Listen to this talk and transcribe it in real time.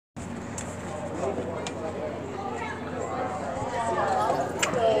How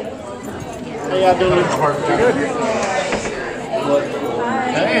y'all doing? Good.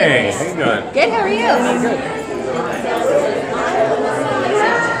 Hey, how you doing? Good, how are you? Good.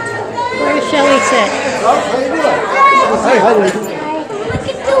 Where does Shelly sit? Oh, how you doing? Hey, how you doing? Look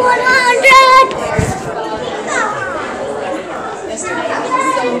at the 100!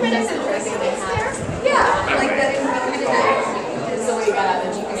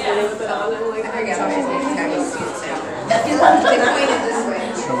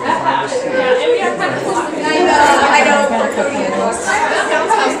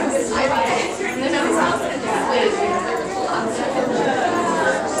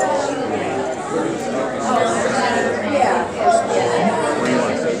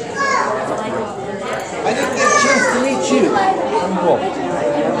 I didn't get a chance to meet you. I'm Wolf.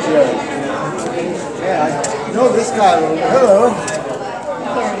 Yeah, I know this guy. Hello.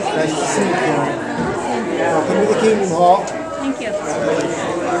 Nice to see you, Karen. Welcome to the Kingdom Hall. Thank you.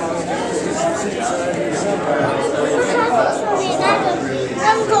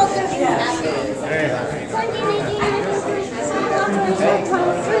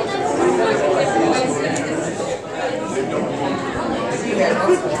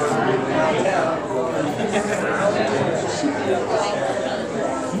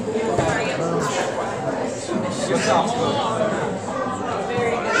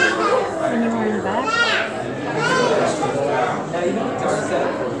 Anywhere in the back?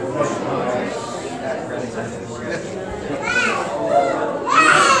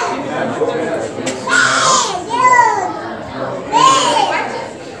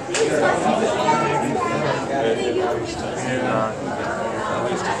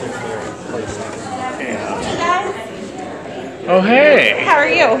 Oh, hey. How are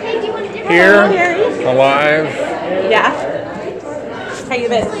you? Here, alive. Yeah. How you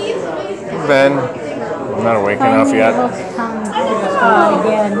been? Ben, I'm not awake enough yet.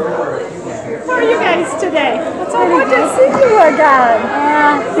 Again. How are you guys today? It's so good to see you again.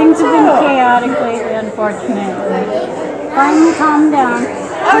 Things have been chaotic lately, unfortunately. Finally calmed down.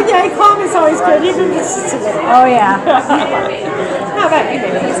 Oh yeah, calm is always good, even if it's just a little. Oh yeah. How about you,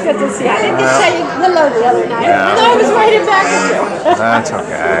 baby? It's good to see you. I didn't get to say hello the other night. Yeah. No, I was writing back at you. That's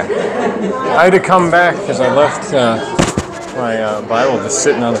okay. I had to come back because I left my Bible just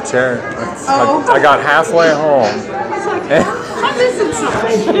sitting on the chair. I got halfway home. It's like, I'm missing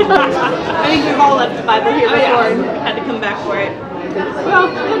something. I think we've all left the Bible here before and had to come back for it. Well,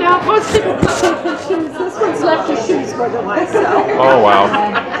 you know, most people come take their shoes. This one's left his shoes more than once, so. Oh, wow.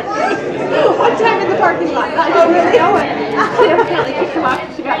 One time in the parking lot. I didn't really know it. She evidently kicked him off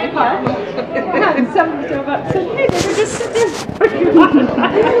when she got in the car. And someone drove up and said, hey, they were just sitting in the parking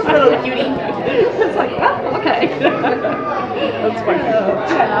lot. Little cutie. It's like, oh, okay. That's funny.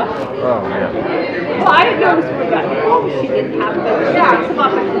 Yeah. Oh, man. Well, I didn't notice when we got home she didn't have those shoes. Some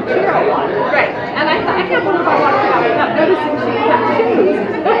off the trail one. Right. And I thought, I can't believe I walked out without noticing she didn't have shoes.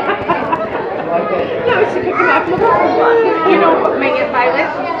 No, she picked them up in the parking lot. You know what made it Violet?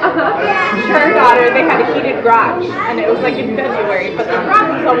 Her daughter, they had a heated garage, and it was like in February, but the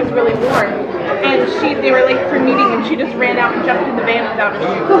garage was always really warm. And they were late for a meeting, and she just ran out and jumped in the van without her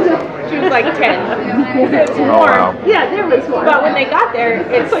shoes. She was like 10. It's warm. Oh, wow. Yeah, there was warm. But when they got there,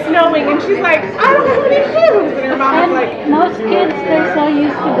 it's like snowing, and she's like, I don't have any shoes. And her mom was like, Most kids, they're so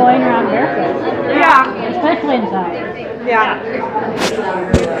used to going around barefoot. yeah. Especially inside. Yeah.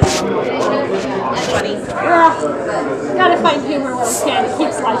 That's funny. Well, gotta find humor where we can. It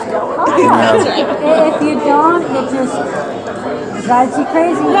keeps life going. Oh, yeah. If you don't, it just drives you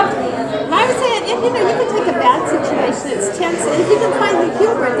crazy. I would say, if you know, you can take a bad situation, it's tense, and if you can find the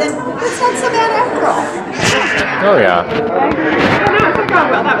humor, then it's not so bad after all. Oh, yeah. Oh, no, it's like, oh,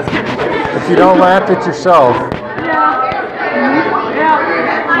 well, that was kind of funny. If you don't laugh at yourself. Yeah.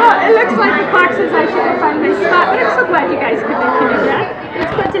 Well, it looks like the clock says I should go find my spot, but I'm so glad you guys could make it again.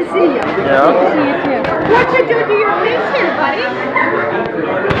 It's good to see you. Yeah. Good to see you too. What you do to your face here, buddy?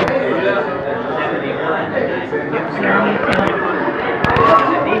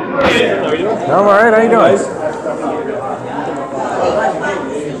 I'm all right. How you doing?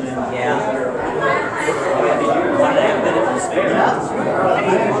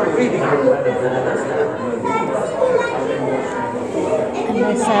 And I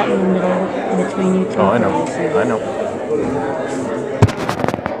sat in the middle between you two. Oh, I know. I know.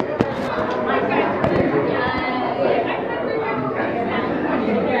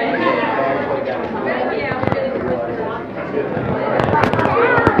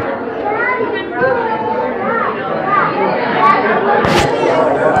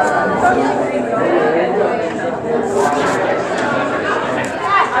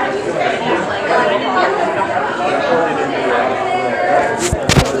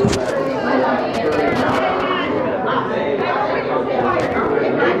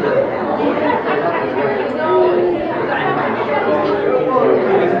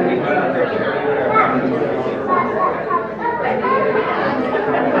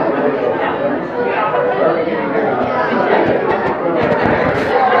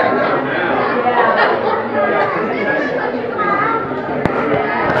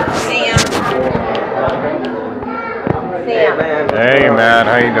 Hey, Matt.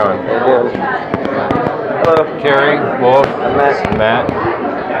 How you doing? Good. Hello. Carrie, Wolf, I'm Matt. Matt.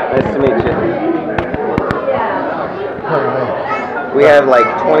 Nice to meet you. We have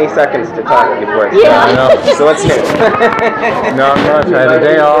like 20 seconds to talk before it's I know. done. So what's new? Not much. I had a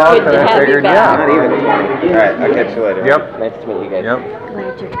day off, and I figured, yeah. Not even. All right. I'll catch you later. Yep. Nice to meet you guys. Yep.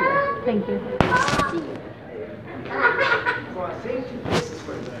 Glad you're here. Thank you.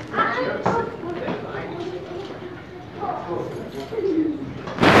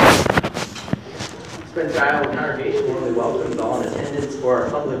 Friends, Iowa congregation warmly welcomes all in attendance for our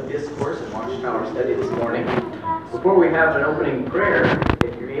public discourse and Watchtower study this morning. Before we have an opening prayer,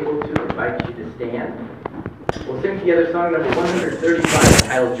 if you're able to, I invite you to stand. We'll sing together song number 135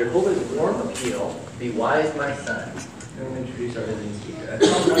 entitled Jehovah's Warm Appeal, Be Wise, My Son. I'm going to introduce our visiting speaker. That's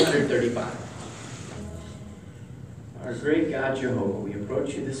song 135. Our great God Jehovah, we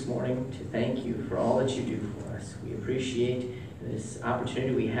approach you this morning to thank you for all that you do for us. We appreciate this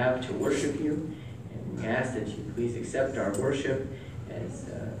opportunity we have to worship you. We ask that you please accept our worship as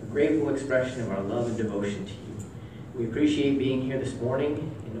a grateful expression of our love and devotion to you. We appreciate being here this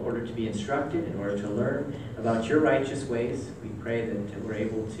morning in order to be instructed, in order to learn about your righteous ways. We pray that we're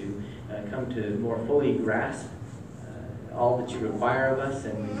able to come to more fully grasp all that you require of us,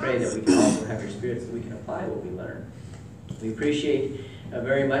 and we pray that we can also have your spirit so we can apply what we learn. We appreciate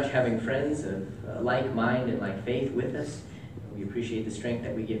very much having friends of like mind and like faith with us. We appreciate the strength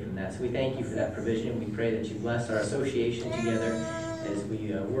that we get from that. So we thank you for that provision. We pray that you bless our association together as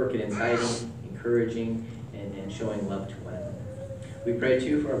we work at inciting, encouraging, and showing love to one another. We pray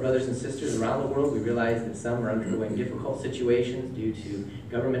too for our brothers and sisters around the world. We realize that some are undergoing difficult situations due to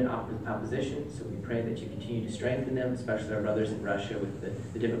government opposition. So we pray that you continue to strengthen them, especially our brothers in Russia with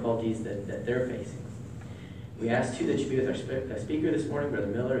the difficulties that they're facing. We ask too that you be with our speaker this morning, Brother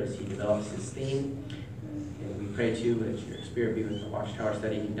Miller, as he develops his theme. And we pray too that your spirit be with the Watchtower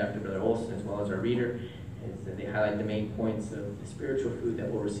study conducted Brother Olson as well as our reader, as they highlight the main points of the spiritual food that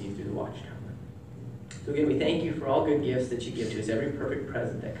we'll receive through the Watchtower. So again, we thank you for all good gifts that you give to us, every perfect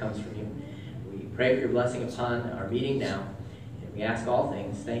present that comes from you. We pray for your blessing upon our meeting now, and we ask all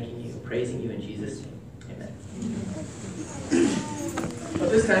things, thanking you, praising you in Jesus' name. Amen. At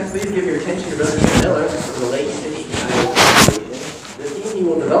this time, please give your attention to Brother Miller from the Lake City Iowa congregation. The theme you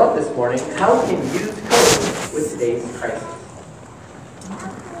will develop this morning: how can youth cope with today's crisis?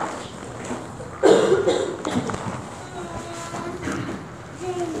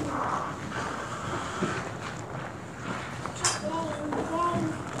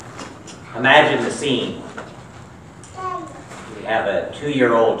 Imagine the scene. We have a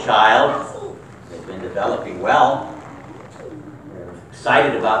 2-year-old child that's been developing well. We're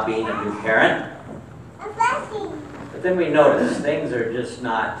excited about being a new parent. But then we notice things are just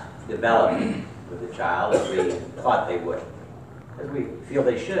not developing with the child as we thought they would, as we feel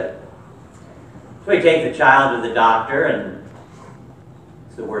they should. So we take the child to the doctor, and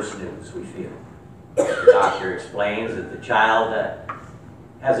it's the worst news we feel. The doctor explains that the child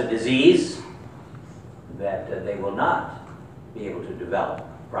has a disease that they will not be able to develop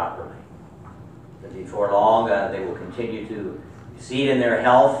properly. That before long, they will continue to recede in their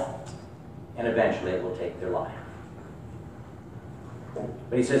health, and eventually it will take their life.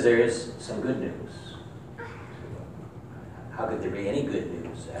 But he says there is some good news. How could there be any good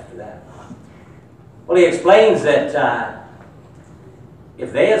news after that? Well, he explains that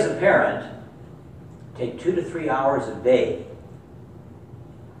if they as a parent take 2 to 3 hours a day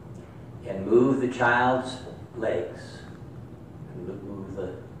and move the child's legs, and move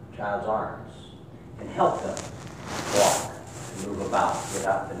the child's arms, and help them walk and move about, get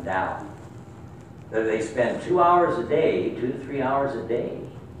up and down, that they spend 2 hours a day, 2 to 3 hours a day,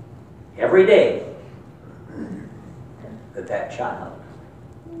 every day, that child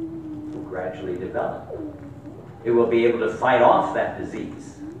will gradually develop. It will be able to fight off that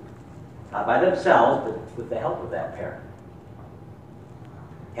disease, not by themselves, but with the help of that parent.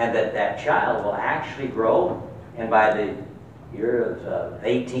 And that child will actually grow, and by the year of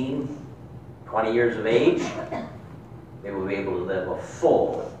 18, 20 years of age, they will be able to live a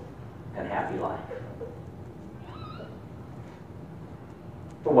full and happy life.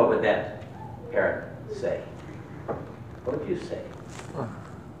 But what would that parent say? What would you say?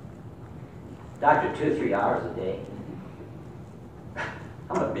 Doctor, 2 or 3 hours a day?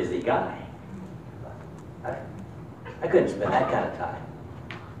 I'm a busy guy. I couldn't spend that kind of time.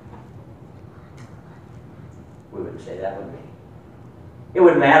 We wouldn't say that, would we? It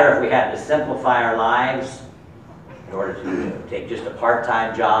wouldn't matter if we had to simplify our lives in order to take just a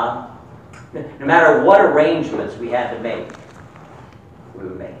part-time job. No matter what arrangements we had to make, we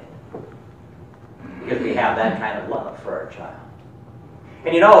would make it. Because we have that kind of love for our child.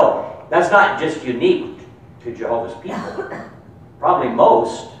 And you know, that's not just unique to Jehovah's people. Probably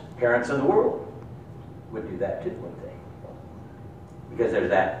most parents in the world would do that too, wouldn't they? Because there's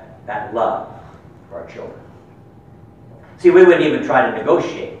that love for our children. See, we wouldn't even try to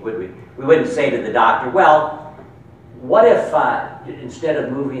negotiate, would we? We wouldn't say to the doctor, well, what if instead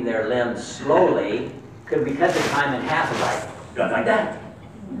of moving their limbs slowly, could we cut the time in half and like that?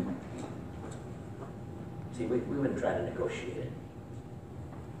 See, we wouldn't try to negotiate it.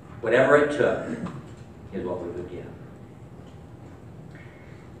 Whatever it took is what we would give.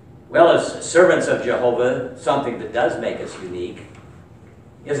 Well, as servants of Jehovah, something that does make us unique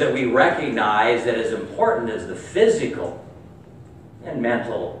is that we recognize that as important as the physical and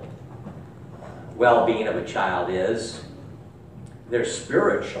mental well-being of a child is, their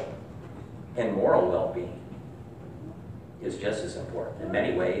spiritual and moral well-being is just as important. In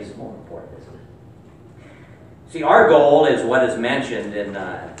many ways, more important, isn't it? See, our goal is what is mentioned in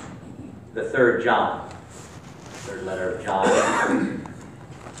the third letter of John.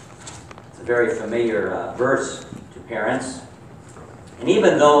 It's a very familiar verse to parents. And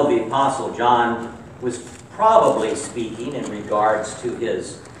even though the Apostle John was probably speaking in regards to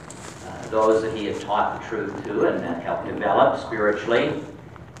his those that he had taught the truth to and helped develop spiritually,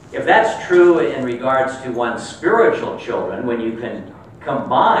 if that's true in regards to one's spiritual children, when you can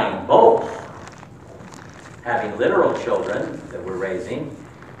combine both, having literal children that we're raising,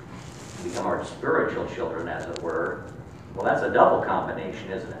 become our spiritual children, as it were, well, that's a double combination,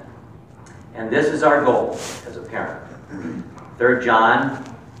 isn't it? And this is our goal as a parent. 3 John,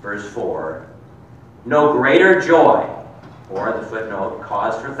 verse 4, no greater joy, or the footnote,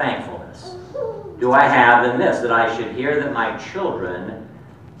 cause for thankfulness, do I have than this, that I should hear that my children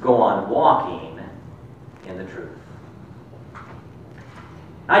go on walking in the truth.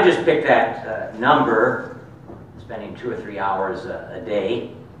 I just picked that number, spending 2 or 3 hours a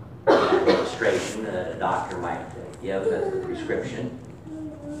day, illustration that a doctor might give as a prescription.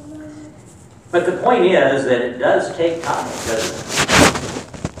 But the point is that it does take time, doesn't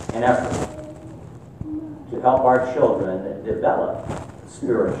it? And effort to help our children develop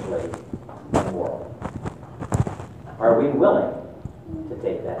spiritually and morally. Are we willing to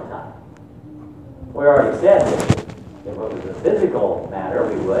take that time? We already said that if it was a physical matter,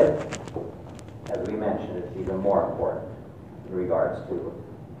 we would. As we mentioned, it's even more important in regards to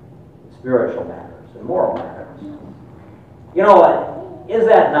spiritual matters and moral matters. You know what? Is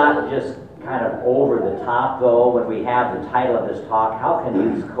that not just kind of over the top, though, when we have the title of this talk, How Can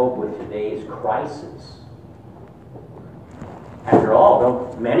Youth Cope with Today's Crisis? After all,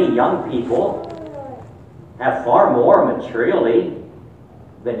 don't many young people have far more materially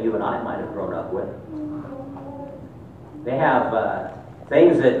than you and I might have grown up with? They have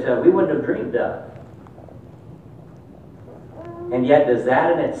things that we wouldn't have dreamed of. And yet, does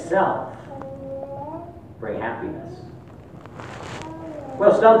that in itself bring happiness?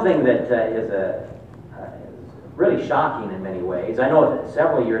 Well, something that is really shocking in many ways. I know that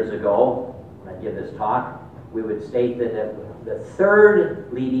several years ago, when I did this talk, we would state that the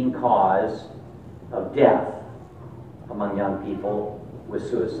third leading cause of death among young people was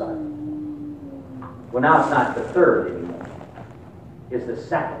suicide. Well, now it's not the third anymore. It's the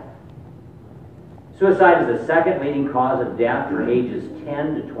second. Suicide is the second leading cause of death for ages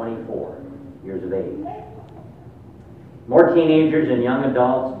 10 to 24 years of age. More teenagers and young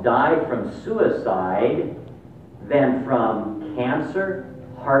adults die from suicide than from cancer,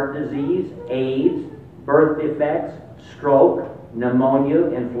 heart disease, AIDS, birth defects, stroke,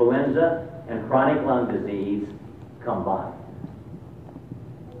 pneumonia, influenza, and chronic lung disease combined.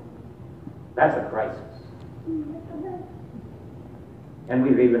 That's a crisis. And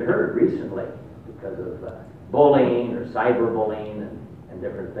we've even heard recently, because of bullying or cyberbullying and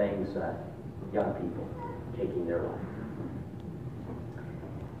different things, young people taking their life.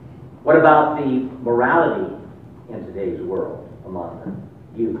 What about the morality in today's world among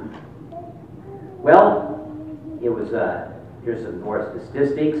the youth? Well, it was, here's some more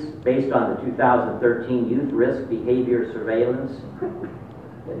statistics based on the 2013 Youth Risk Behavior Surveillance.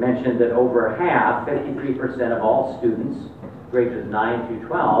 It mentioned that over half, 53% of all students, grades 9 through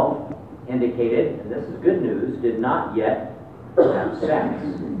 12, indicated, and this is good news, did not yet have sex.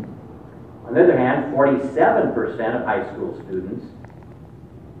 On the other hand, 47% of high school students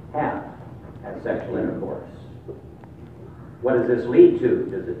have had sexual intercourse. What does this lead to?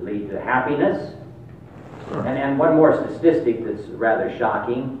 Does it lead to happiness? And one more statistic that's rather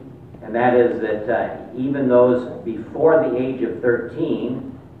shocking, and that is that even those before the age of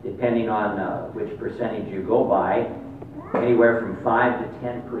 13, depending on which percentage you go by, anywhere from 5 to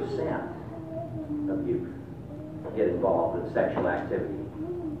 10% of youth get involved in sexual activity.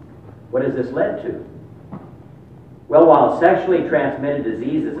 What has this led to? Well, while sexually transmitted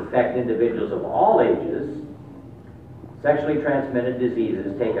diseases affect individuals of all ages, sexually transmitted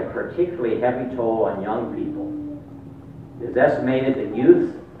diseases take a particularly heavy toll on young people. It is estimated that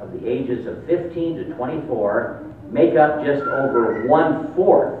youth of the ages of 15 to 24 make up just over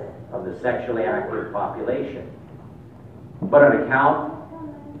 1/4 of the sexually active population, but on account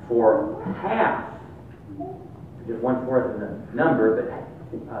for half, just 1/4 of the number,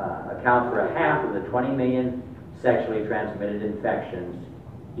 but account for a half of the 20 million sexually transmitted infections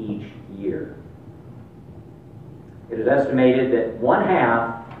each year. It is estimated that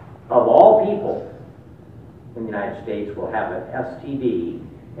 1/2 of all people in the United States will have an STD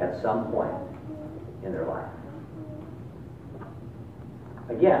at some point in their life.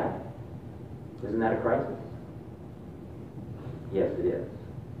 Again, isn't that a crisis? Yes, it is.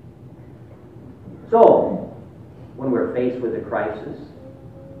 So, when we're faced with a crisis,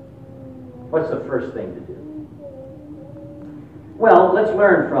 what's the first thing to do? Well, let's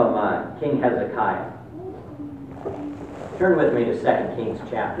learn from King Hezekiah. Turn with me to 2 Kings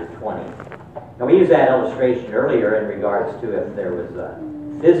chapter 20. Now, we used that illustration earlier in regards to if there was a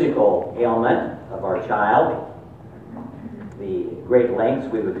physical ailment of our child, the great lengths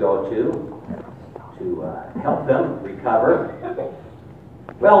we would go to help them recover.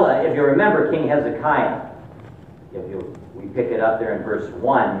 Well, if you remember King Hezekiah, we pick it up there in verse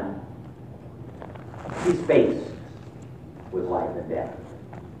 1, he's faced with life and death.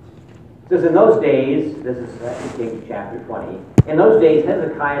 It says, in those days, this is 2 Kings chapter 20, in those days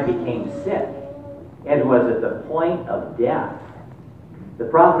Hezekiah became sick and was at the point of death. The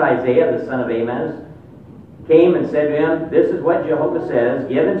prophet Isaiah, the son of Amos, came and said to him, this is what Jehovah says,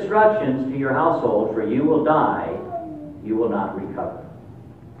 give instructions to your household, for you will die, you will not recover.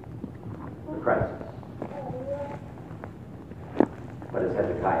 The crisis. What does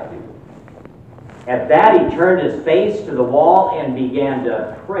Hezekiah do? At that he turned his face to the wall and began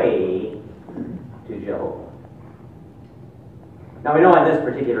to pray to Jehovah. Now we know in this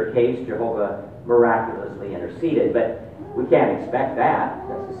particular case Jehovah miraculously interceded, but we can't expect that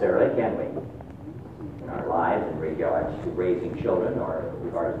necessarily, can we? In our lives in regards to raising children or in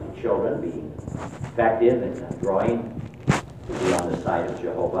regards to children being effective and growing to be on the side of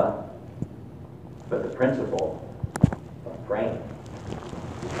Jehovah. But the principle of praying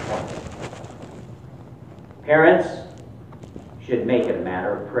is important. Parents should make it a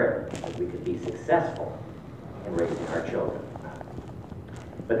matter of prayer that we could be successful in raising our children.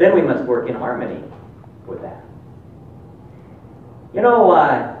 But then we must work in harmony with that. You know,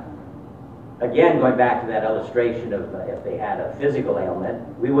 again, going back to that illustration of if they had a physical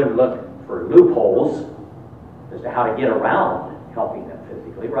ailment, we wouldn't look for loopholes as to how to get around helping them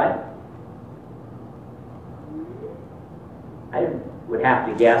physically, right? I would have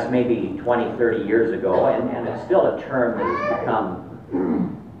to guess maybe 20, 30 years ago, and it's still a term that has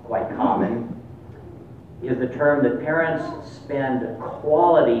become quite common, is the term that parents spend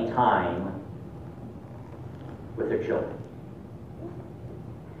quality time with their children.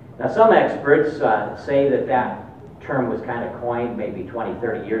 Now, some experts say that term was kind of coined maybe 20,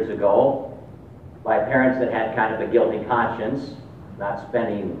 30 years ago by parents that had kind of a guilty conscience, not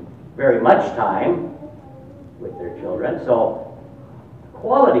spending very much time with their children. So,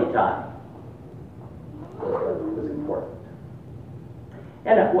 quality time was important.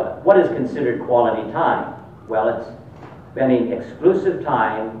 And what is considered quality time? Well, it's spending exclusive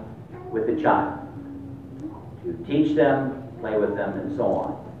time with the child to teach them, play with them, and so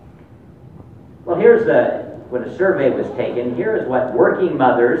on. Well, when a survey was taken, here is what working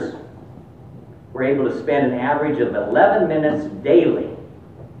mothers were able to spend an average of 11 minutes daily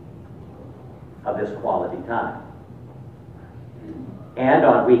of this quality time. And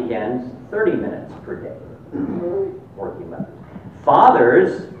on weekends, 30 minutes per day. Working mothers.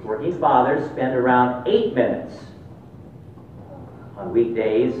 Working fathers spend around 8 minutes on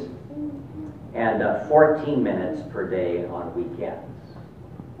weekdays and 14 minutes per day on weekends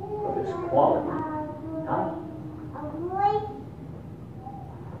of this quality time.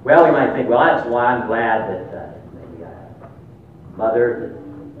 Well, we might think, well, that's why I'm glad that the mother,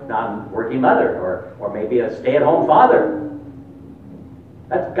 non-working mother, or maybe a stay-at-home father,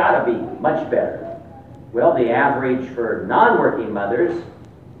 that's got to be much better. Well, the average for non-working mothers,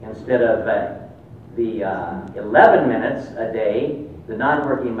 instead of the 11 minutes a day, the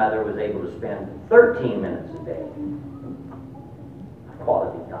non-working mother was able to spend 13 minutes a day of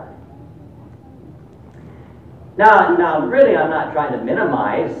quality time. Now, really, I'm not trying to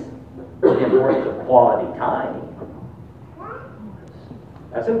minimize the importance of quality time.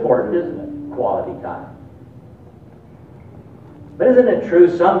 That's important, isn't it? Quality time. But isn't it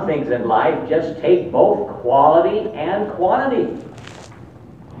true, some things in life just take both quality and quantity?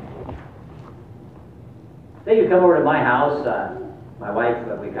 Say you come over to my house, my wife,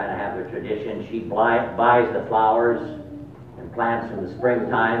 we kind of have the tradition, she buys the flowers and plants them in the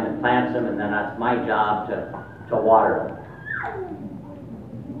springtime and plants them, and then that's my job to water them.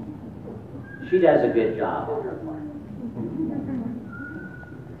 She does a good job on her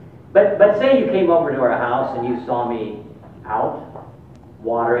part. But say you came over to our house and you saw me out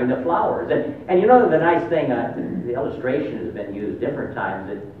watering the flowers. And you know the nice thing, the illustration has been used different times,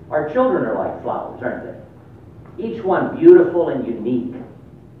 that our children are like flowers, aren't they? Each one beautiful and unique.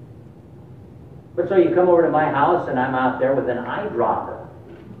 But so you come over to my house and I'm out there with an eyedropper,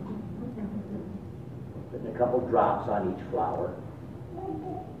 putting a couple drops on each flower.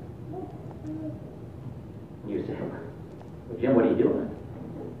 You say, well, Jim, what are you doing?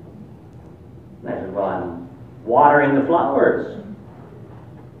 And I said, well, I'm watering the flowers.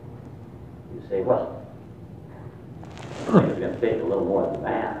 You say, well, it's going to take a little more than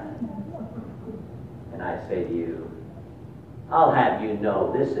that. And I say to you, I'll have you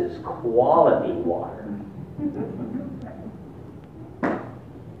know this is quality water.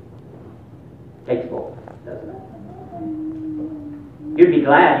 Takes both, doesn't it? You'd be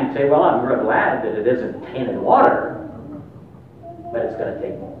glad, you'd say, well, I'm real glad that it isn't tainted water, but it's going to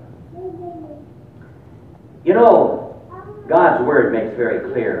take more. You know, God's Word makes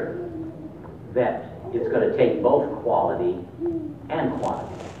very clear that it's going to take both quality and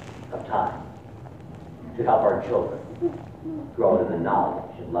quantity of time to help our children grow in the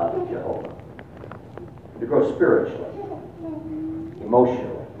knowledge and love of Jehovah, to grow spiritually,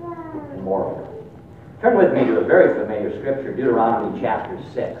 emotionally, and morally. Turn with me to a very familiar scripture, Deuteronomy chapter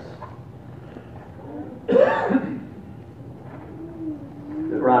 6.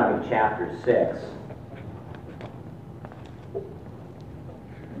 Deuteronomy chapter 6.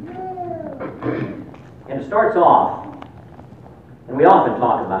 And it starts off, and we often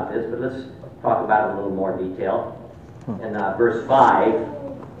talk about this, but let's talk about it in a little more detail. In verse 5,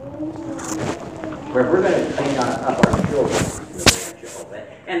 where we're going to train up our children.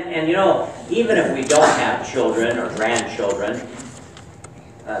 And you know, even if we don't have children or grandchildren,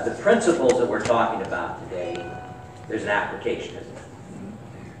 the principles that we're talking about today, there's an application, isn't it?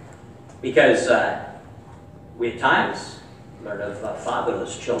 Because we at times learn of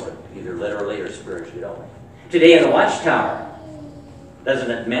fatherless children, either literally or spiritually only. Today in the Watchtower, doesn't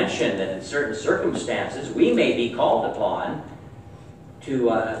it mention that in certain circumstances we may be called upon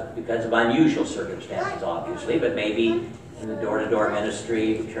to, because of unusual circumstances obviously, but maybe in the door-to-door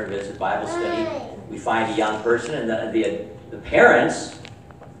ministry, return visit, Bible study, we find a young person and the parents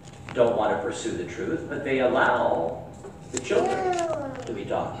don't want to pursue the truth, but they allow the children to be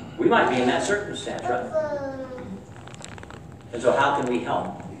taught. We might be in that circumstance, right? And so how can we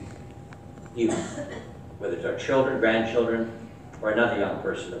help you, whether it's our children, grandchildren, or another young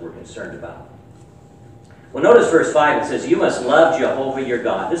person that we're concerned about? Well, notice verse 5, it says, you must love Jehovah your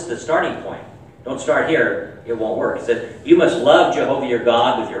God. This is the starting point. Don't start here, it won't work. It says, you must love Jehovah your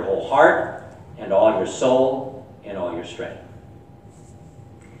God with your whole heart and all your soul and all your strength.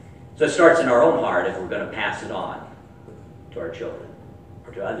 So it starts in our own heart if we're going to pass it on to our children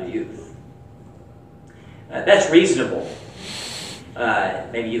or to other youth. That's reasonable.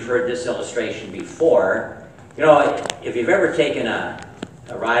 Maybe you've heard this illustration before. You know, if you've ever taken a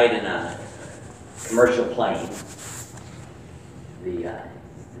ride in a commercial plane, the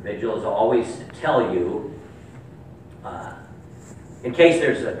individuals always tell you, in case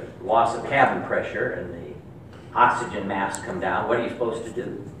there's a loss of cabin pressure and the oxygen masks come down, what are you supposed to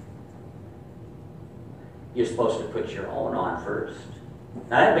do? You're supposed to put your own on first.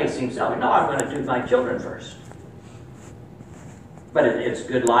 Now that may seem selfish. No, I'm going to do my children first. But it's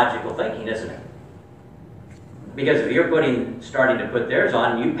good logical thinking, isn't it? Because if you're starting to put theirs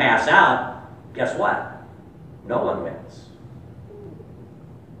on and you pass out, guess what? No one wins.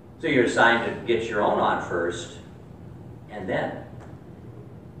 So you're assigned to get your own on first, and then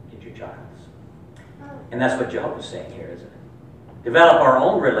get your child's. And that's what Jehovah's saying here, isn't it? Develop our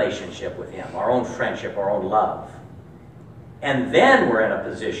own relationship with Him, our own friendship, our own love. And then we're in a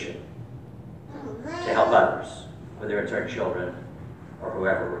position to help others, whether it's our children or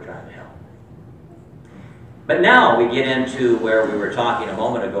whoever we're trying to help. But now we get into where we were talking a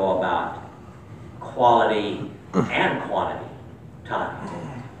moment ago about quality and quantity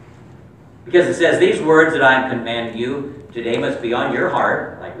time. Because it says, these words that I am commanding you today must be on your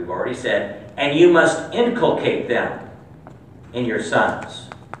heart, like we've already said, and you must inculcate them in your sons.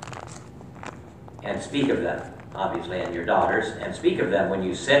 And speak of them, obviously, and your daughters, and speak of them when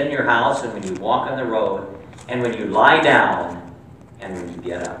you sit in your house and when you walk on the road and when you lie down and when you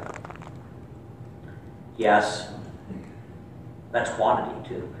get up. Yes, that's quantity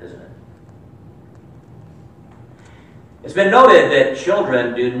too, isn't it? It's been noted that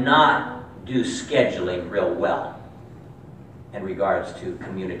children do not do scheduling real well in regards to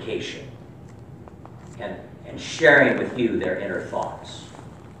communication and sharing with you their inner thoughts.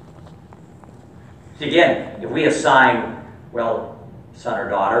 So again, if we assign, well, son or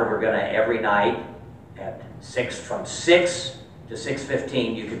daughter, we're going to every night at from 6 to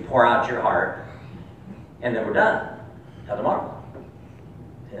 6:15, you can pour out your heart, and then we're done. Till tomorrow.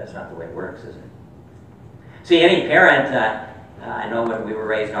 See, that's not the way it works, is it? See, any parent, I know when we were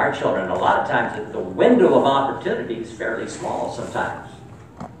raising our children, a lot of times the window of opportunity is fairly small sometimes.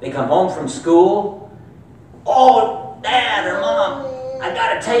 They come home from school, oh, Dad or Mom, I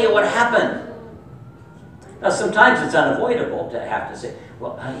got to tell you what happened. Now, sometimes it's unavoidable to have to say,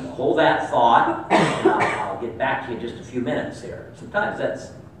 well, honey, hold that thought, and I'll get back to you in just a few minutes here. Sometimes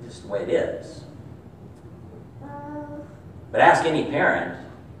that's just the way it is. But ask any parent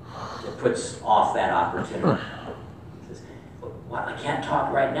that puts off that opportunity. Says, well, I can't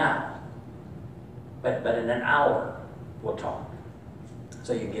talk right now, but in an hour we'll talk.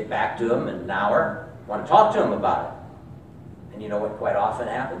 So you get back to them in an hour, want to talk to them about it. And you know what quite often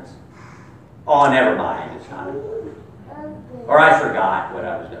happens? Oh, never mind, it's not important. Or I forgot what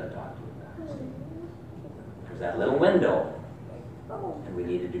I was going to talk to you about. There's that little window, and we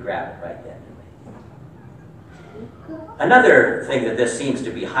needed to grab it right then. Another thing that this seems to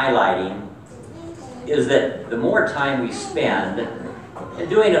be highlighting is that the more time we spend in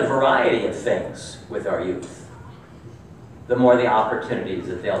doing a variety of things with our youth, the more the opportunities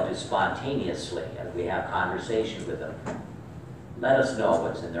that they'll do spontaneously as we have conversation with them. Let us know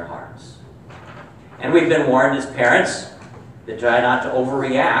what's in their hearts. And we've been warned as parents to try not to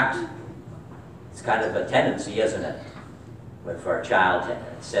overreact. It's kind of a tendency, isn't it? If our child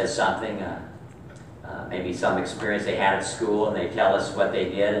says something, maybe some experience they had at school, and they tell us what they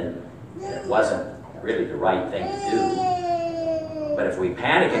did, and it wasn't really the right thing to do. But if we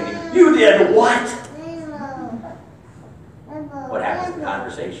panic and you did what? What happens in the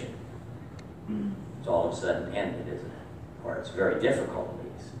conversation? It's all of a sudden ended, isn't it? Or it's very difficult at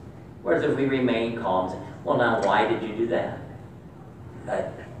least. Whereas if we remain calm, and say, well, now why did you do that?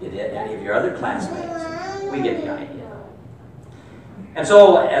 Did any of your other classmates? We get the idea. And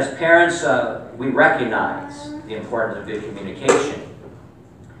so, as parents, we recognize the importance of good communication.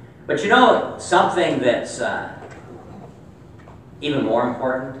 But you know, something that's even more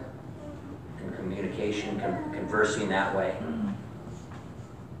important in communication, conversing that way,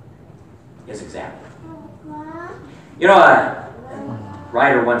 is example. You know, a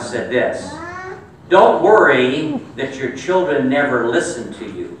writer once said this: don't worry that your children never listen to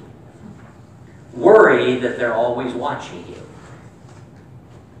you. Worry that they're always watching you.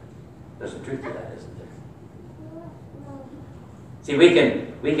 There's some truth to that, isn't there? See, we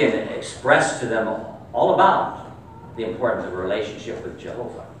can express to them all about the importance of a relationship with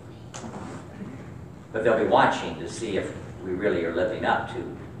Jehovah. But they'll be watching to see if we really are living up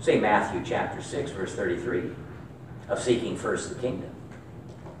to, say, Matthew chapter 6, verse 33, of seeking first the kingdom.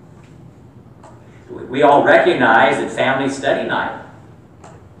 We all recognize that family study night,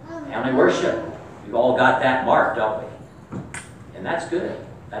 family worship, we've all got that marked, don't we? And that's good.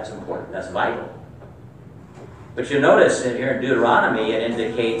 That's important. That's vital. But you'll notice that here in Deuteronomy, it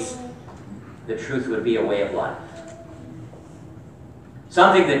indicates the truth would be a way of life.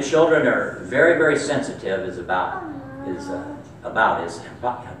 Something that children are very, very sensitive about is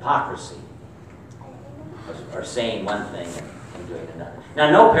hypocrisy, or saying one thing and doing another.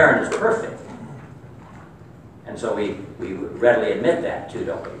 Now, no parent is perfect, and so we readily admit that too,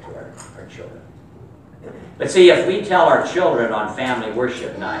 don't we, to our children. But see, if we tell our children on family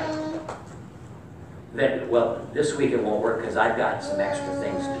worship night that, well, this week it won't work because I've got some extra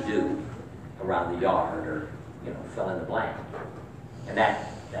things to do around the yard, or, you know, fill in the blank. And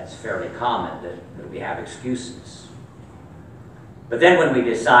that's fairly common, that we have excuses. But then when we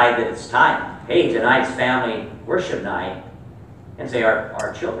decide that it's time, hey, tonight's family worship night, and say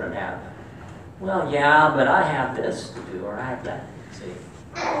our children have, well, yeah, but I have this to do, or I have that. See?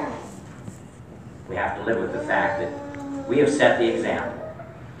 We have to live with the fact that we have set the example.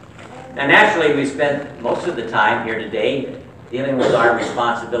 Now, naturally, we spend most of the time here today dealing with our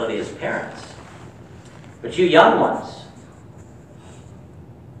responsibility as parents. But you young ones,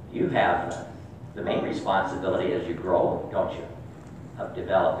 you have the main responsibility as you grow, don't you, of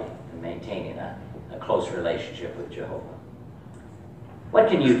developing and maintaining a close relationship with Jehovah. What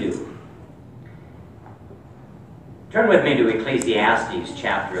can you do? Turn with me to Ecclesiastes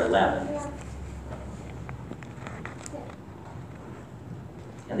chapter 11.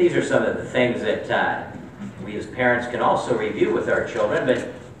 And these are some of the things that we as parents can also review with our children,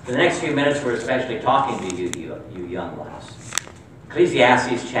 but for the next few minutes we're especially talking to you young ones.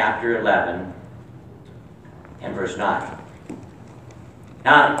 Ecclesiastes chapter 11 and verse 9.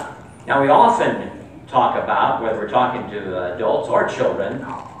 Now we often talk about, whether we're talking to adults or children,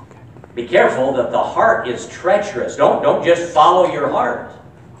 be careful that the heart is treacherous. Don't just follow your heart.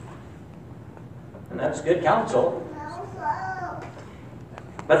 And that's good counsel.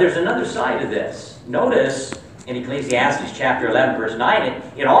 But there's another side to this. Notice in Ecclesiastes chapter 11, verse 9,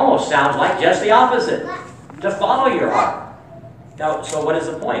 it almost sounds like just the opposite. To follow your heart. Now, so what is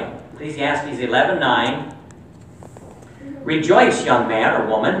the point? Ecclesiastes 11:9. Rejoice, young man or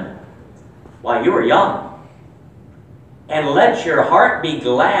woman, while you are young, and let your heart be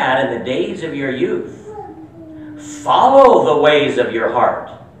glad in the days of your youth. Follow the ways of your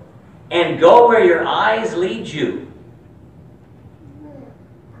heart, and go where your eyes lead you.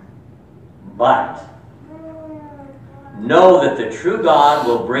 But know that the true God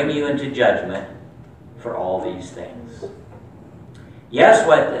will bring you into judgment for all these things. Yes,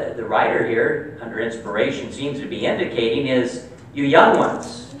 what the writer here, under inspiration, seems to be indicating is, you young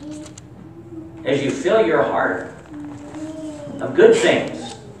ones, as you fill your heart of good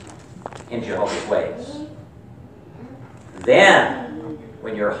things in Jehovah's ways, then,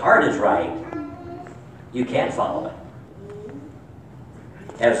 when your heart is right, you can follow it.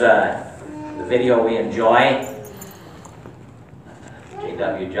 As the video we enjoy,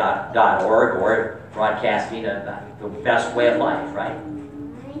 jw.org, or broadcasting the best way of life, right?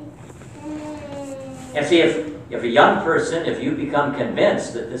 And see, if a young person, if you become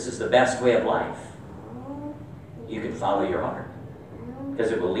convinced that this is the best way of life, you can follow your heart,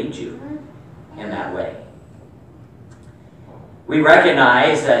 because it will lead you in that way. We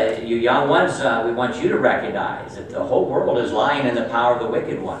recognize that, you young ones, we want you to recognize that the whole world is lying in the power of the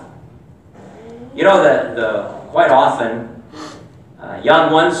wicked one. You know, quite often,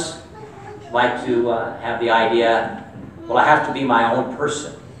 young ones like to have the idea, well, I have to be my own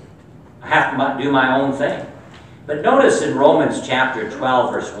person. I have to do my own thing. But notice in Romans chapter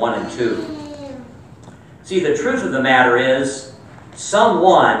 12, verse 1 and 2. See, the truth of the matter is,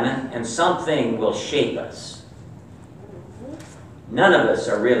 someone and something will shape us. None of us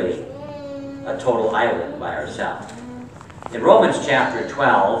are really a total island by ourselves. In Romans chapter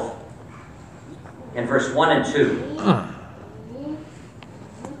 12, and verse 1 and 2,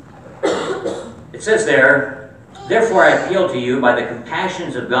 it says there, therefore I appeal to you by the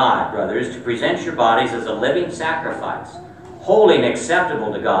compassions of God, brothers, to present your bodies as a living sacrifice, holy and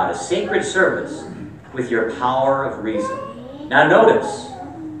acceptable to God, a sacred service with your power of reason. Now notice,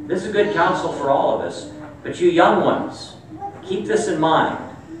 this is good counsel for all of us, but you young ones, keep this in mind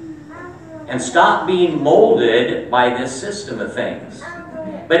and stop being molded by this system of things,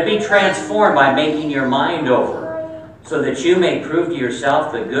 but be transformed by making your mind over, so that you may prove to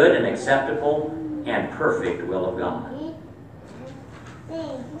yourself the good and acceptable and perfect will of God.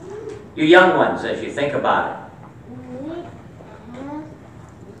 You young ones, as you think about it,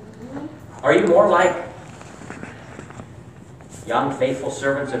 are you more like young faithful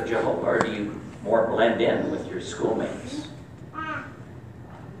servants of Jehovah, or do you more blend in with your schoolmates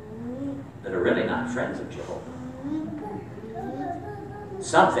that are really not friends of Jehovah?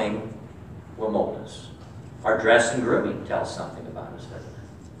 Something will mold us. Our dress and grooming tells something about us, doesn't it?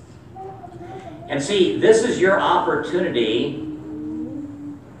 And see, this is your opportunity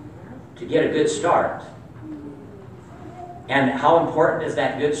to get a good start. And how important is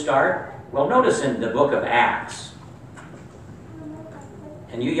that good start? Well, notice in the book of Acts,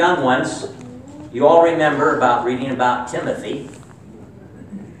 and you young ones, you all remember about reading about Timothy,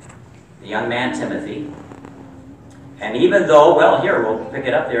 the young man Timothy. And even though, well, here, we'll pick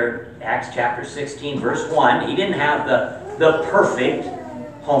it up there, Acts chapter 16, verse 1, he didn't have the perfect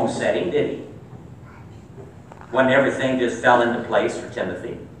home setting, did he? When everything just fell into place for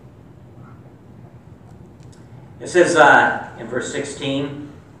Timothy. It says in verse 16,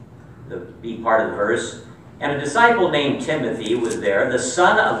 the B part of the verse, and a disciple named Timothy was there, the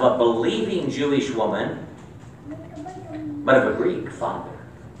son of a believing Jewish woman, but of a Greek father.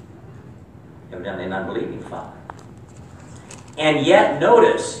 Evidently an unbelieving father. And yet,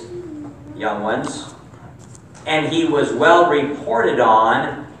 notice, young ones, and he was well reported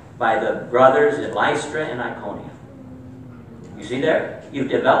on by the brothers in Lystra and Iconium. You see there? You've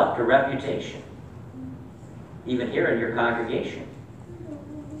developed a reputation, even here in your congregation.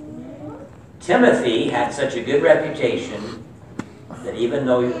 Timothy had such a good reputation that even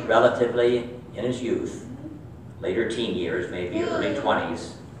though he was relatively in his youth, later teen years, maybe early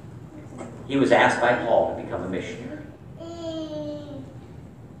 20s, he was asked by Paul to become a missionary.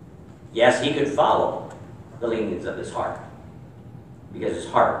 Yes, he could follow the leanings of his heart, because his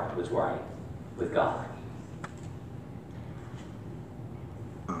heart was right with God.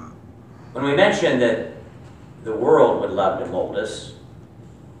 When we mentioned that the world would love to mold us,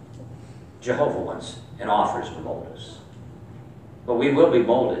 Jehovah wants and offers to mold us. But we will be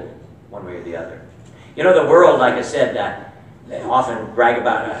molded one way or the other. You know, the world, like I said, they often brag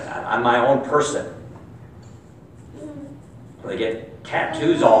about, I'm my own person. They get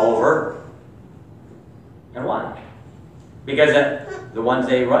tattoos all over. And why? Because the ones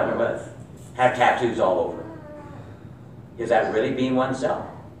they run with have tattoos all over. Is that really being oneself?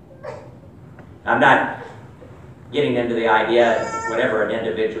 I'm not getting into the idea of whatever an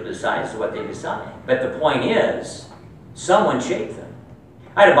individual decides, what they decide. But the point is, someone shaped them.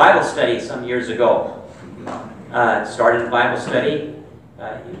 I had a Bible study some years ago. Started a Bible study,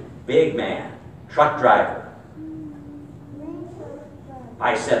 big man, truck driver.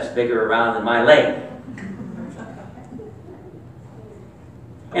 Biceps bigger around than my leg.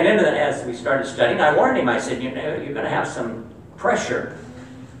 And as we started studying, I warned him, I said, you know, you're going to have some pressure.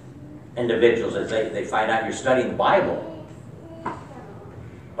 Individuals, as they find out you're studying the Bible.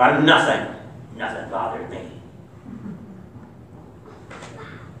 But nothing bothered me.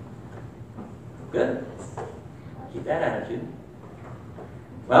 Good. Keep that attitude.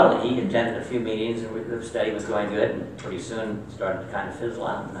 Well, he attended a few meetings and the study was going good, and pretty soon started to kind of fizzle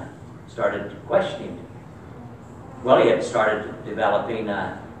out, and I started questioning him. Well, he had started developing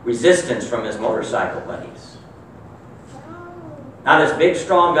resistance from his motorcycle buddies. Now this big,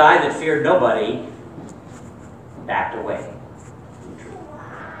 strong guy that feared nobody backed away.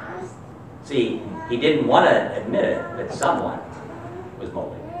 See, he didn't want to admit it, but someone was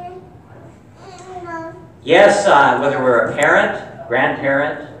molding. Yes, whether we're a parent,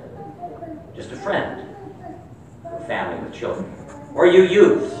 grandparent, just a friend, a family with children, or you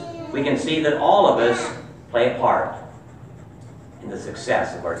youth, we can see that all of us play a part in the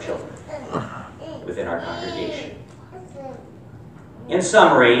success of our children within our congregation. In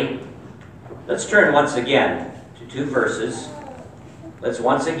summary, let's turn once again to two verses. Let's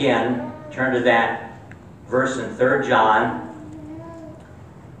once again turn to that verse in 3 John.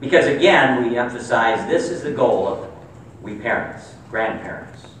 Because again, we emphasize this is the goal of we parents,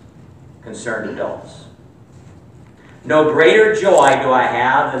 grandparents, concerned adults. No greater joy do I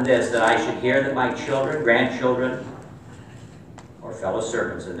have than this, that I should hear that my children, grandchildren, or fellow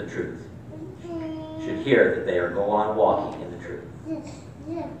servants in the truth should hear that they are go on walking in the truth.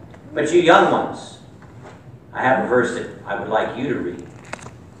 But you young ones, I have a verse that I would like you to read.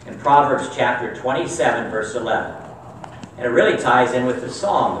 In Proverbs chapter 27, verse 11. And it really ties in with the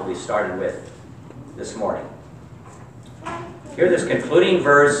song that we started with this morning. Here, this concluding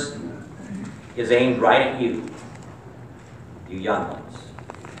verse is aimed right at you, you young ones.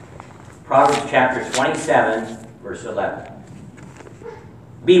 Proverbs chapter 27, verse 11.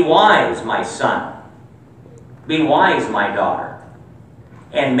 Be wise, my son. Be wise, my daughter.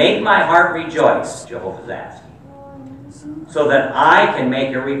 And make my heart rejoice, Jehovah's asking, so that I can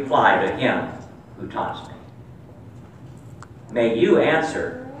make a reply to him who taunts me. May you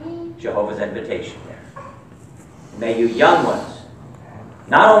answer Jehovah's invitation there. May you young ones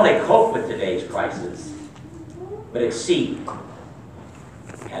not only cope with today's crisis, but exceed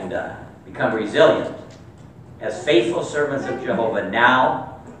and become resilient as faithful servants of Jehovah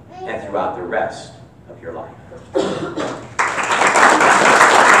now and throughout the rest of your life.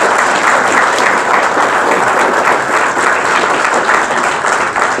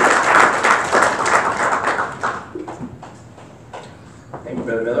 Thank you,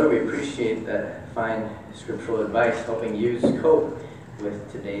 Brother Miller. We appreciate that fine scriptural advice helping youth cope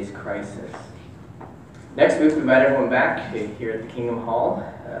with today's crisis. Next week, we invite everyone back here at the Kingdom Hall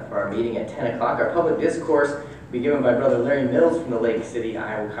for our meeting at 10 o'clock. Our public discourse will be given by Brother Larry Mills from the Lake City,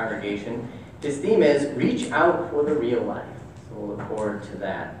 Iowa congregation. His theme is Reach Out for the Real Life. So we'll look forward to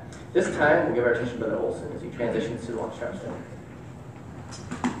that. This time, we'll give our attention to Brother Olson as he transitions to the Watchtower Center.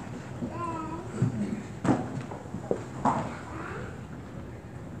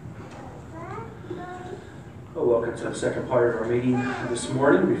 Well, welcome to the second part of our meeting this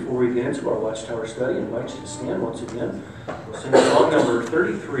morning. Before we get into our Watchtower study, I invite you to stand once again. We'll sing song number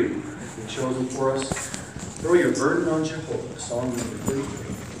 33. It's been chosen for us. Throw Your Burden on Jehovah, song number 33.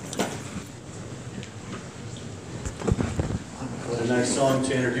 What a nice song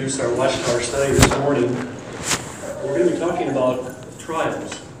to introduce our Watchtower study this morning. We're going to be talking about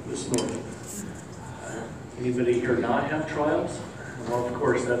trials this morning. Anybody here not have trials? Well, of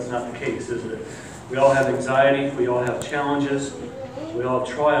course, that's not the case, is it? We all have anxiety, we all have challenges, we all have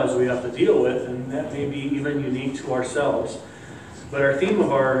trials we have to deal with, and that may be even unique to ourselves. But our theme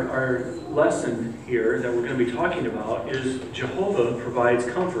of our lesson here that we're going to be talking about is Jehovah provides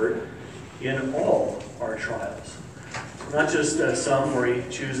comfort in all our trials. Not just some where he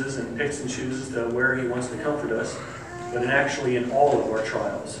chooses and picks and chooses where he wants to comfort us, but actually in all of our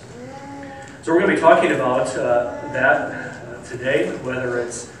trials. So we're going to be talking about that today, whether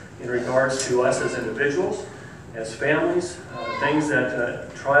it's in regards to us as individuals, as families, things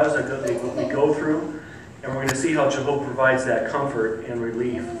that trials that we go through, and we're going to see how Jehovah provides that comfort and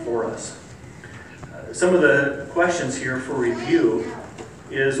relief for us. Some of the questions here for review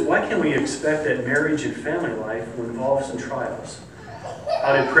is, why can we expect that marriage and family life will involve some trials?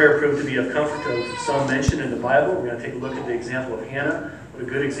 How did prayer prove to be of comfort to some mentioned in the Bible? We're going to take a look at the example of Hannah. What a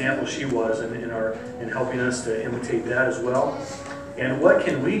good example she was in helping us to imitate that as well. And what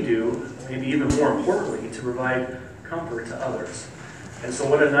can we do, maybe even more importantly, to provide comfort to others? And so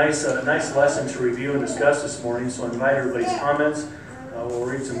what a nice lesson to review and discuss this morning. So I invite everybody's comments. We'll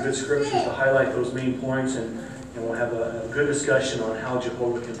read some good scriptures to highlight those main points, and we'll have a good discussion on how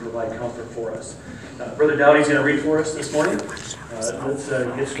Jehovah can provide comfort for us. Brother Dowdy's going to read for us this morning. Let's get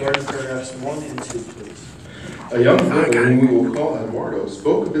started. Paragraphs 1 and 2, please. A young brother, whom we will call Eduardo,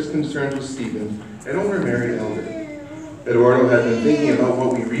 spoke of his concerns with Stephen, an older elder. Eduardo had been thinking about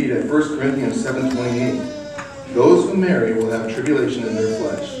what we read at 1 Corinthians 7:28. Those who marry will have tribulation in their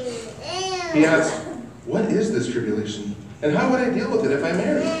flesh. He asked, what is this tribulation? And how would I deal with it if I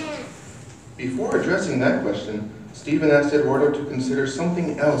marry? Before addressing that question, Stephen asked Eduardo to consider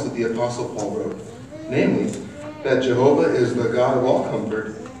something else that the Apostle Paul wrote, namely, that Jehovah is the God of all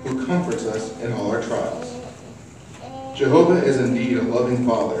comfort, who comforts us in all our trials. Jehovah is indeed a loving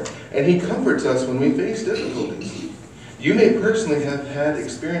Father, and he comforts us when we face difficulties. You may personally have had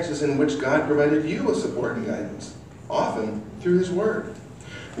experiences in which God provided you with support and guidance, often through his word.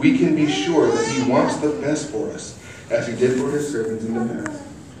 We can be sure that he wants the best for us, as he did for his servants in the past.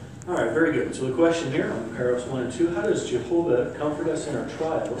 All right, very good. So the question here on paragraphs 1 and 2, how does Jehovah comfort us in our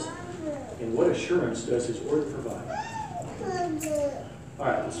trials, and what assurance does his word provide? All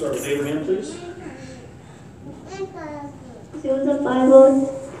right, let's start with Abraham, please. Through the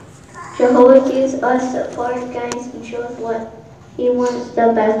Bible, Jehovah gives us support, guidance, and shows what he wants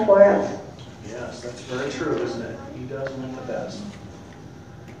the best for us. Yes, that's very true, isn't it? He does want the best.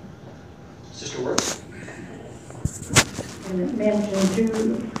 Sister Worth? And it mentioned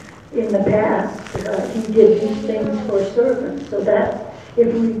too, in the past, he did these things for servants, so that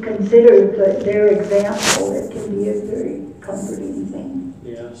if we consider their example, it can be a very comforting thing.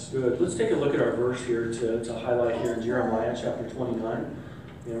 Yes, good. Let's take a look at our verse here to highlight here in Jeremiah chapter 29,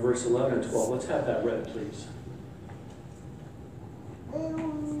 in verse 11 and 12. Let's have that read, please.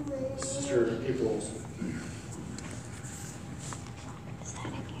 Sister April Olsen.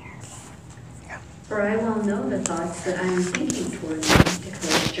 For I well know the thoughts that I am thinking toward you,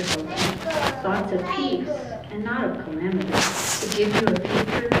 declares Jehovah, thoughts of peace and not of calamity, to give you a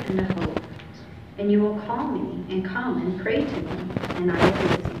future and a hope. And you will call me and come and pray to me, and I will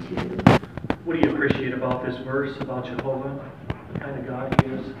listen to you. What do you appreciate about this verse, about Jehovah, the kind of God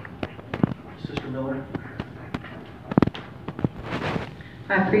he is? Sister Miller?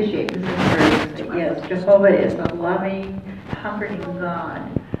 I appreciate this verse that yes, Jehovah is a loving, comforting God,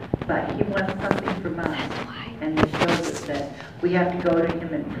 but he wants something from us. And he shows us that we have to go to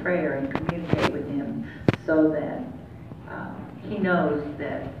him in prayer and communicate with him so that he knows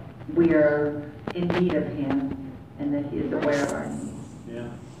that we are in need of him and that he is aware of our needs. Yeah,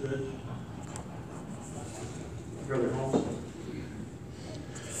 good. Brother Holmes?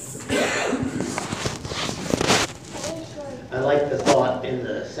 I like the thought in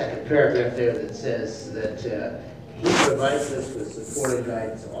the second paragraph there that says that he provides us with support and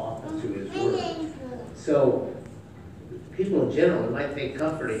guidance often through his word. So people in general might think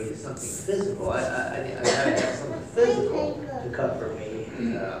comforting is something physical. I gotta have something physical to comfort me.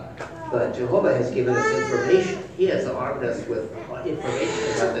 But Jehovah has given us information. He has armed us with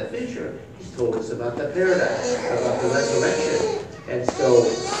information about the future. He's told us about the paradise, about the resurrection. And so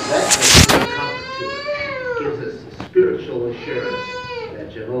that makes great comfort to us. Gives us a spiritual assurance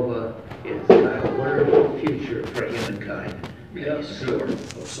that Jehovah is a wonderful future for humankind. Yes, sure.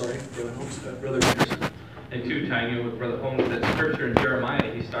 Oh, sorry, Brother Holmes. Brother Peterson. And two, tying in with Brother Holmes, that scripture in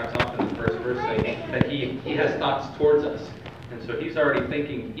Jeremiah, he starts off in the first verse saying that he has thoughts towards us. And so he's already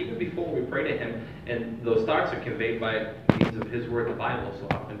thinking, even before we pray to him, and those thoughts are conveyed by means of his word, the Bible. So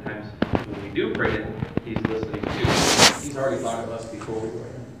oftentimes when we do pray to him, he's listening too. He's already thought of us before we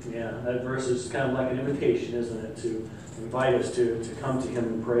pray. Yeah, that verse is kind of like an invitation, isn't it, to invite us to come to him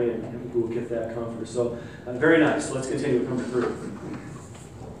and pray, and we will get that comfort. So very nice. Let's continue with number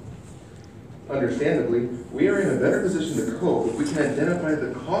 3. Understandably, we are in a better position to cope if we can identify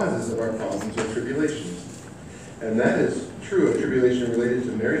the causes of our problems or tribulations. And that is true of tribulation related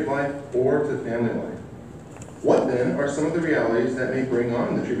to married life or to family life. What then are some of the realities that may bring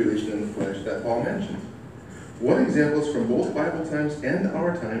on the tribulation in the flesh that Paul mentioned? What examples from both Bible times and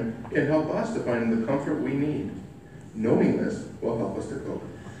our time can help us to find the comfort we need? Knowing this will help us to cope.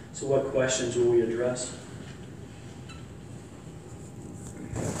 So what questions will we address?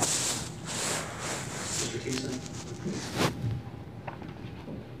 Mr. Thiessen?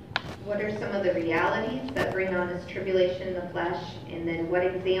 What are some of the realities that bring on this tribulation in the flesh? And then what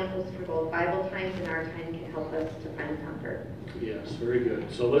examples from both Bible times and our time can help us to find comfort? Yes, very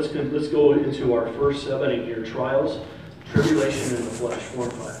good. So let's go into our first 7 in here, trials, tribulation in the flesh, 4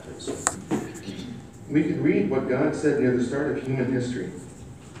 and 5, please. We can read what God said near the start of human history.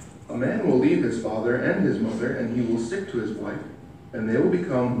 A man will leave his father and his mother, and he will stick to his wife, and they will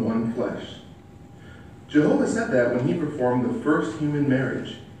become one flesh. Jehovah said that when he performed the first human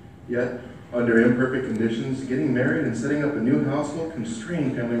marriage. Yet, under imperfect conditions, getting married and setting up a new household can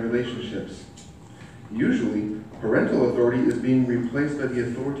strain family relationships. Usually, parental authority is being replaced by the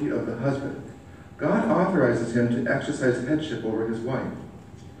authority of the husband. God authorizes him to exercise headship over his wife.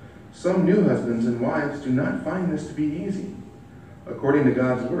 Some new husbands and wives do not find this to be easy. According to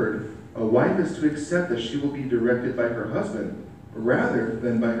God's word, a wife is to accept that she will be directed by her husband rather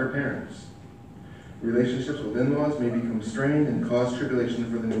than by her parents. Relationships with in-laws may become strained and cause tribulation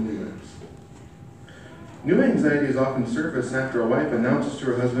for the newlyweds. New anxieties often surface after a wife announces to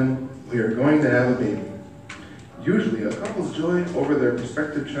her husband, "We are going to have a baby." Usually, a couple's joy over their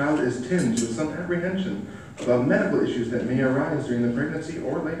prospective child is tinged with some apprehension about medical issues that may arise during the pregnancy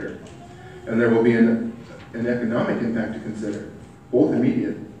or later. And there will be an economic impact to consider, both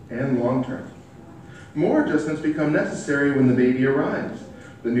immediate and long-term. More adjustments become necessary when the baby arrives.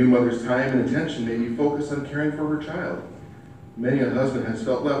 The new mother's time and attention may be focused on caring for her child. Many a husband has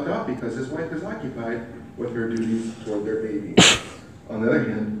felt left out because his wife is occupied with her duties toward their baby. On the other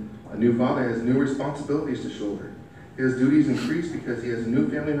hand, a new father has new responsibilities to shoulder. His duties increase because he has a new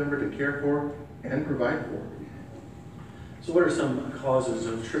family member to care for and provide for. So what are some causes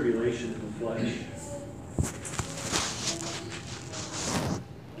of tribulation in the flesh?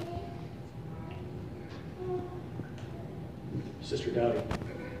 Sister Dowdy.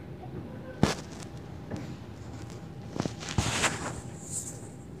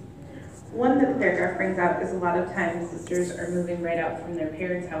 One that the paragraph brings out is a lot of times sisters are moving right out from their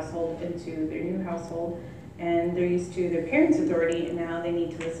parents' household into their new household, and they're used to their parents' authority, and now they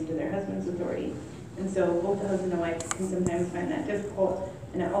need to listen to their husband's authority. And so both the husband and wife can sometimes find that difficult,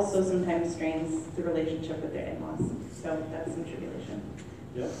 and it also sometimes strains the relationship with their in-laws. So that's some tribulation.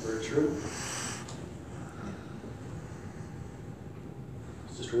 Yeah, very true.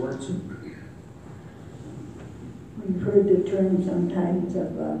 Sister Words? We've heard the term sometimes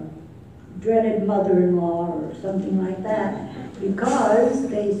of dreaded mother-in-law or something like that, because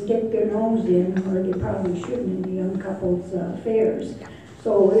they stick their nose in, or they probably shouldn't, in the young couple's affairs.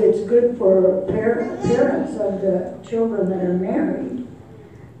 So it's good for parents of the children that are married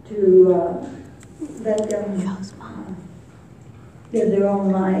to let them live their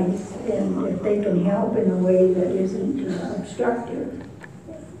own lives, and if they can help in a way that isn't obstructive.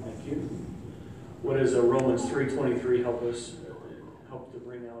 Thank you. What does Romans 3:23 help to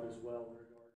bring out as well?